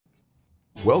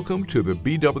Welcome to the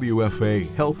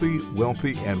BWFA Healthy,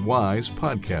 Wealthy, and Wise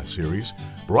podcast series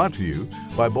brought to you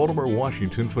by Baltimore,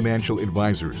 Washington Financial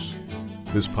Advisors.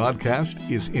 This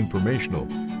podcast is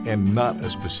informational and not a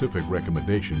specific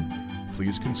recommendation.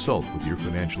 Please consult with your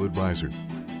financial advisor.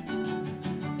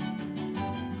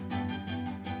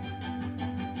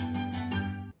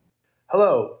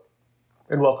 Hello,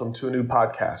 and welcome to a new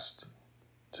podcast.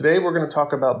 Today we're going to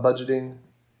talk about budgeting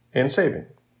and saving.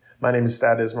 My name is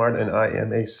Thad Ismard, and I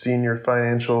am a senior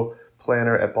financial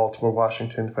planner at Baltimore,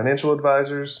 Washington Financial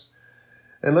Advisors.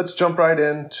 And let's jump right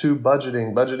into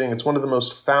budgeting. Budgeting, it's one of the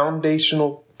most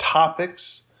foundational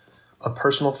topics of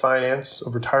personal finance,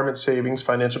 of retirement savings,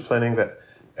 financial planning that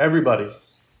everybody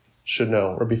should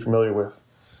know or be familiar with.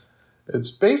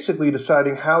 It's basically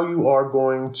deciding how you are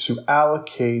going to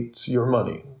allocate your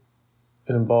money.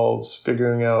 It involves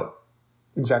figuring out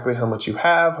exactly how much you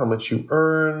have, how much you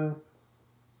earn,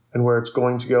 and where it's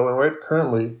going to go and where it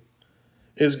currently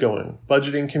is going.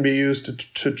 Budgeting can be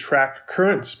used to track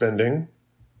current spending,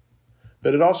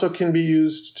 but it also can be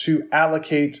used to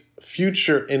allocate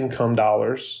future income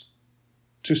dollars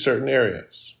to certain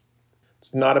areas.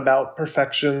 It's not about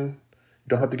perfection.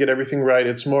 You don't have to get everything right.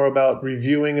 It's more about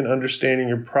reviewing and understanding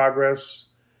your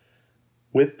progress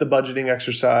with the budgeting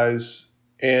exercise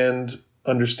and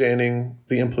understanding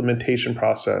the implementation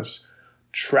process.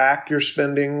 Track your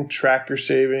spending, track your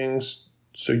savings,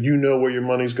 so you know where your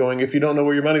money's going. If you don't know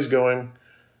where your money's going,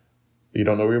 you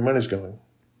don't know where your money's going.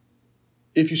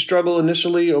 If you struggle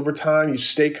initially, over time, you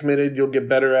stay committed, you'll get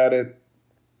better at it.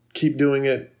 Keep doing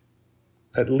it.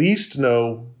 At least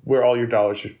know where all your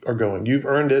dollars are going. You've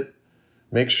earned it.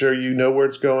 Make sure you know where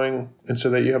it's going, and so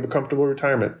that you have a comfortable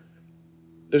retirement.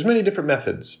 There's many different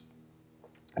methods.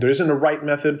 There isn't a right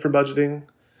method for budgeting.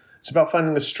 It's about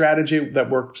finding a strategy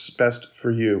that works best for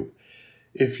you.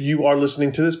 If you are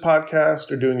listening to this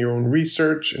podcast or doing your own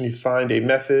research and you find a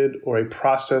method or a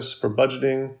process for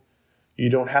budgeting, you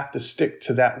don't have to stick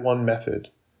to that one method.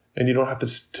 And you don't have to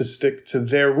stick to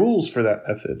their rules for that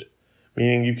method.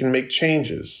 Meaning you can make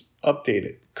changes, update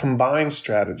it, combine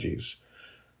strategies.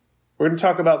 We're going to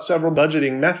talk about several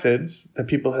budgeting methods that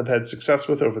people have had success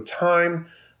with over time.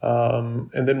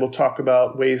 And then we'll talk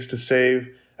about ways to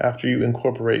save after you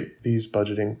incorporate these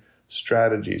budgeting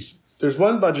strategies. There's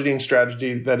one budgeting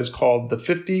strategy that is called the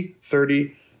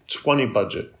 50-30-20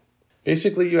 budget.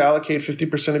 Basically, you allocate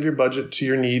 50% of your budget to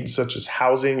your needs, such as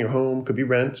housing, your home, could be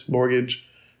rent, mortgage,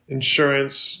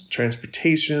 insurance,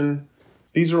 transportation.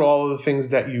 These are all of the things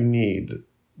that you need.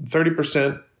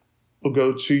 30% will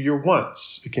go to your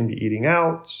wants. It can be eating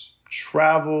out,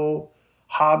 travel,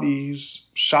 hobbies,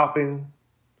 shopping.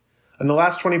 And the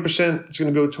last 20% is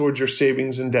going to go towards your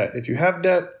savings and debt. If you have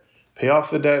debt, pay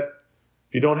off the debt.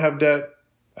 If you don't have debt,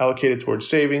 allocate it towards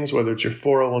savings, whether it's your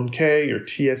 401k, your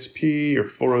TSP, your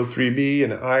 403b,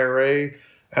 an IRA,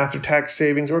 after-tax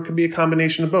savings, or it could be a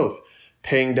combination of both.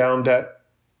 Paying down debt,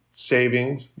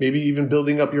 savings, maybe even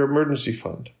building up your emergency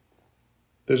fund.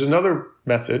 There's another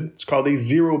method. It's called a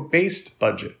zero-based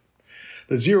budget.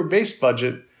 The zero-based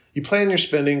budget, you plan your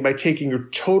spending by taking your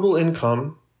total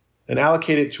income and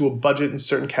allocate it to a budget in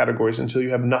certain categories until you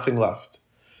have nothing left.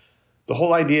 The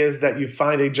whole idea is that you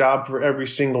find a job for every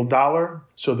single dollar,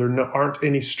 so there aren't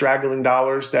any straggling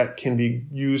dollars that can be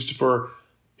used for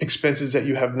expenses that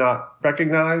you have not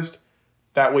recognized.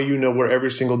 That way you know where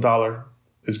every single dollar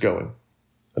is going.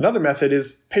 Another method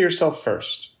is pay yourself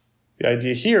first. The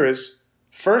idea here is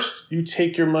first you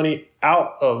take your money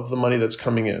out of the money that's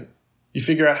coming in. You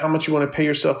figure out how much you want to pay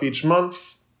yourself each month,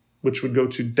 which would go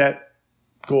to debt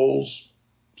goals,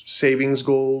 savings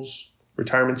goals,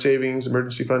 retirement savings,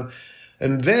 emergency fund,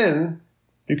 and then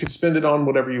you can spend it on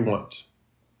whatever you want.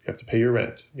 You have to pay your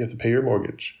rent. You have to pay your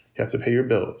mortgage. You have to pay your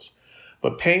bills.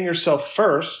 But paying yourself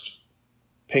first,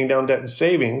 paying down debt and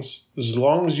savings, as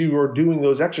long as you are doing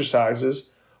those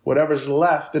exercises, whatever's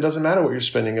left, it doesn't matter what you're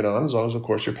spending it on, as long as, of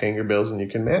course, you're paying your bills and you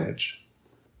can manage.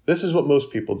 This is what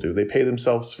most people do. They pay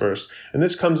themselves first. And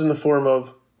this comes in the form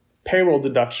of payroll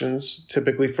deductions,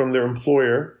 typically from their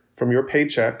employer, from your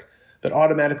paycheck, that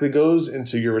automatically goes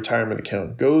into your retirement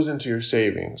account, goes into your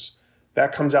savings.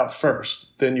 That comes out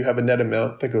first. Then you have a net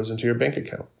amount that goes into your bank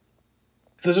account.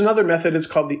 There's another method. It's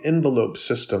called the envelope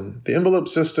system. The envelope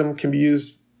system can be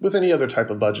used with any other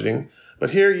type of budgeting, but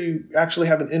here you actually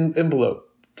have an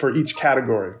envelope for each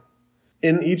category.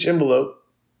 In each envelope,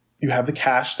 you have the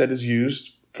cash that is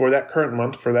used for that current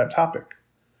month for that topic.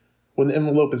 When the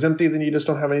envelope is empty, then you just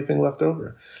don't have anything left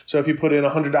over. So if you put in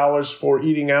 $100 for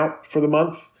eating out for the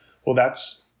month, well,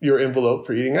 that's your envelope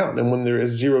for eating out. And when there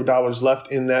is $0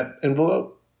 left in that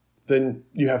envelope, then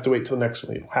you have to wait till next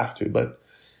month. You don't have to, but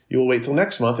you will wait till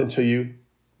next month until you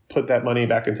put that money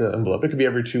back into the envelope. It could be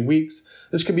every 2 weeks.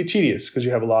 This could be tedious because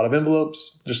you have a lot of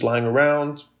envelopes just lying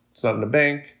around. It's not in a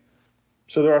bank.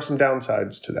 So there are some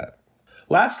downsides to that.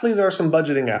 Lastly, there are some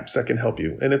budgeting apps that can help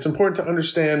you. And it's important to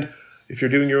understand, if you're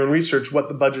doing your own research, what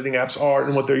the budgeting apps are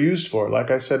and what they're used for. Like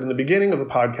I said in the beginning of the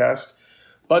podcast,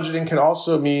 budgeting can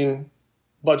also mean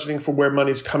budgeting for where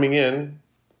money's coming in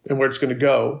and where it's going to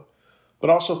go, but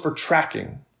also for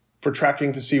tracking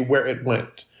to see where it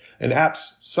went. And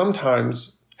apps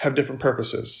sometimes have different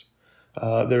purposes.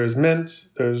 There is Mint.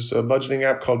 There's a budgeting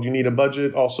app called You Need a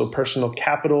Budget. Also Personal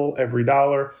Capital, Every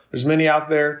Dollar. There's many out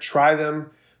there. Try them.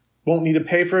 Won't need to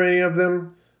pay for any of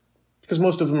them because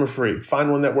most of them are free.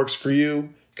 Find one that works for you. You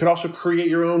could also create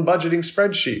your own budgeting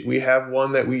spreadsheet. We have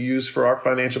one that we use for our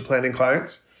financial planning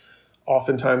clients.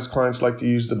 Oftentimes clients like to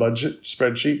use the budget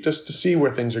spreadsheet just to see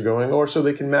where things are going or so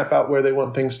they can map out where they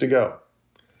want things to go.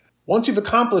 Once you've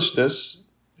accomplished this,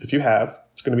 if you have,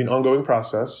 it's going to be an ongoing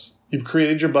process. You've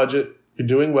created your budget. You're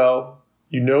doing well.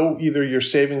 You know either you're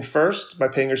saving first by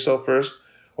paying yourself first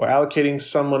or allocating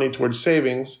some money towards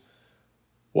savings.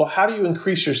 Well, how do you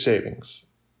increase your savings?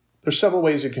 There's several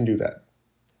ways you can do that.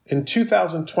 In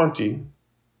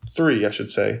 2023, I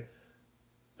should say,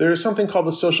 there is something called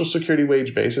the Social Security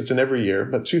wage base. It's in every year,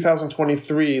 but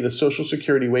 2023, the Social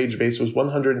Security wage base was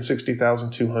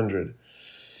 $160,200.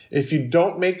 If you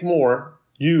don't make more,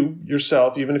 you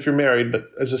yourself, even if you're married, but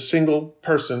as a single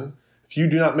person, if you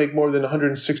do not make more than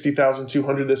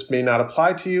 $160,200, this may not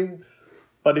apply to you.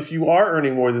 But if you are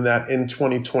earning more than that in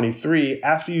 2023,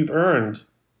 after you've earned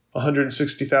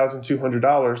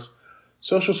 $160,200,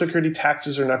 Social Security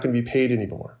taxes are not going to be paid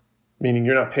anymore, meaning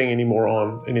you're not paying any more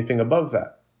on anything above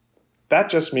that. That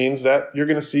just means that you're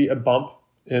going to see a bump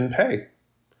in pay.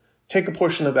 Take a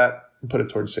portion of that and put it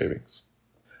towards savings.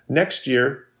 Next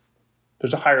year,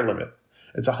 there's a higher limit.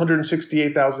 It's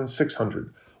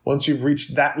 $168,600. Once you've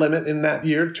reached that limit in that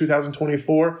year,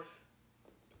 2024,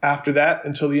 after that,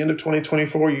 until the end of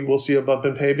 2024, you will see a bump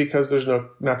in pay because there's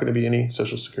not going to be any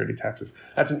Social Security taxes.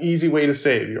 That's an easy way to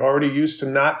save. You're already used to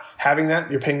not having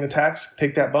that. You're paying the tax.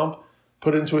 Take that bump,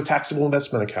 put it into a taxable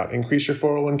investment account. Increase your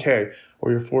 401k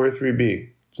or your 403b.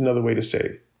 It's another way to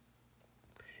save.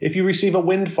 If you receive a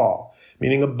windfall,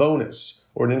 meaning a bonus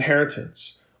or an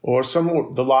inheritance or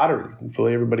the lottery,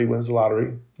 hopefully everybody wins the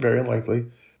lottery, very unlikely,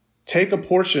 take a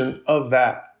portion of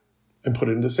that and put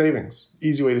it into savings.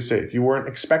 Easy way to save. You weren't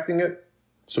expecting it,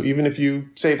 so even if you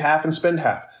save half and spend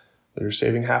half, you're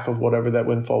saving half of whatever that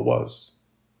windfall was.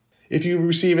 If you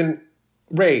receive a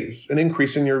raise, an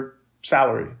increase in your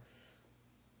salary,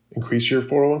 increase your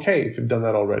 401k if you've done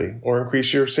that already, or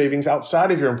increase your savings outside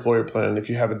of your employer plan if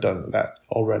you haven't done that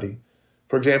already.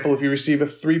 For example, if you receive a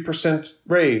 3%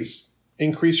 raise,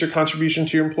 increase your contribution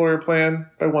to your employer plan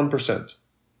by 1%.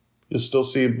 You'll still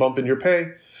see a bump in your pay,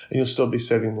 and you'll still be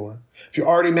saving more. If you're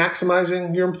already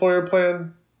maximizing your employer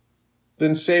plan,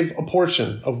 then save a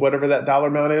portion of whatever that dollar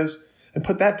amount is and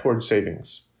put that towards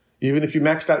savings. Even if you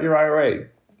maxed out your IRA,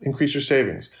 increase your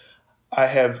savings. I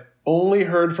have only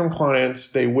heard from clients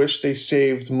they wish they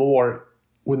saved more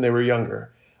when they were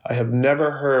younger. I have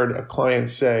never heard a client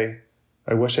say,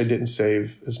 I wish I didn't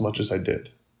save as much as I did.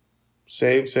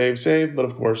 Save, but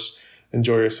of course,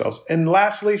 enjoy yourselves. And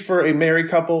lastly, for a married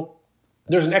couple,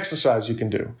 there's an exercise you can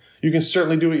do. You can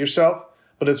certainly do it yourself,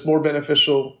 but it's more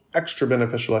beneficial, extra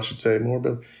beneficial, I should say,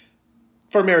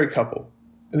 for a married couple.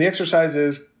 And the exercise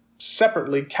is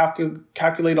separately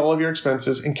calculate all of your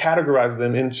expenses and categorize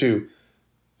them into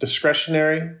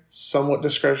discretionary, somewhat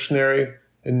discretionary,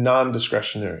 and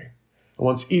non-discretionary. And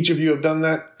once each of you have done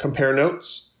that, compare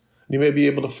notes. You may be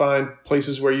able to find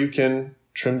places where you can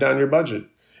trim down your budget.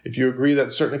 If you agree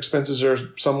that certain expenses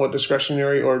are somewhat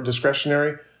discretionary or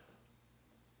discretionary,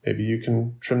 maybe you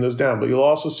can trim those down. But you'll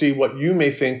also see what you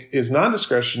may think is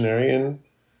non-discretionary and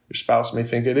your spouse may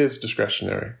think it is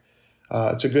discretionary.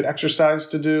 It's a good exercise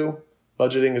to do.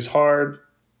 Budgeting is hard.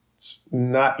 It's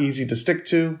not easy to stick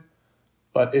to.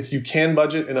 But if you can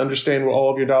budget and understand where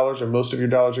all of your dollars or most of your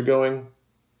dollars are going,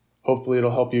 hopefully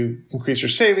it'll help you increase your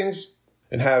savings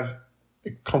and have a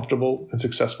comfortable and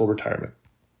successful retirement.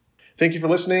 Thank you for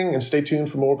listening and stay tuned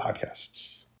for more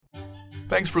podcasts.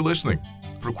 Thanks for listening.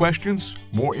 For questions,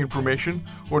 more information,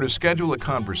 or to schedule a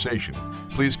conversation,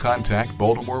 please contact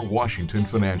Baltimore, Washington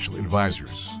Financial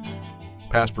Advisors.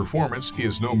 Past performance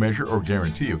is no measure or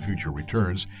guarantee of future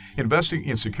returns. Investing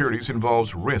in securities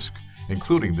involves risk,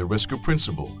 including the risk of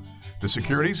principal. The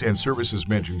securities and services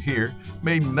mentioned here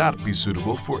may not be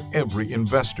suitable for every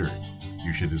investor.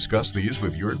 You should discuss these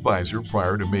with your advisor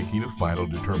prior to making a final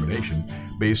determination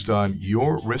based on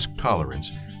your risk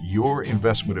tolerance, your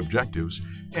investment objectives,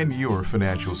 and your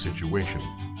financial situation.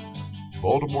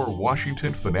 Baltimore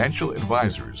Washington Financial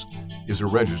Advisors is a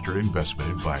registered investment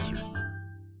advisor.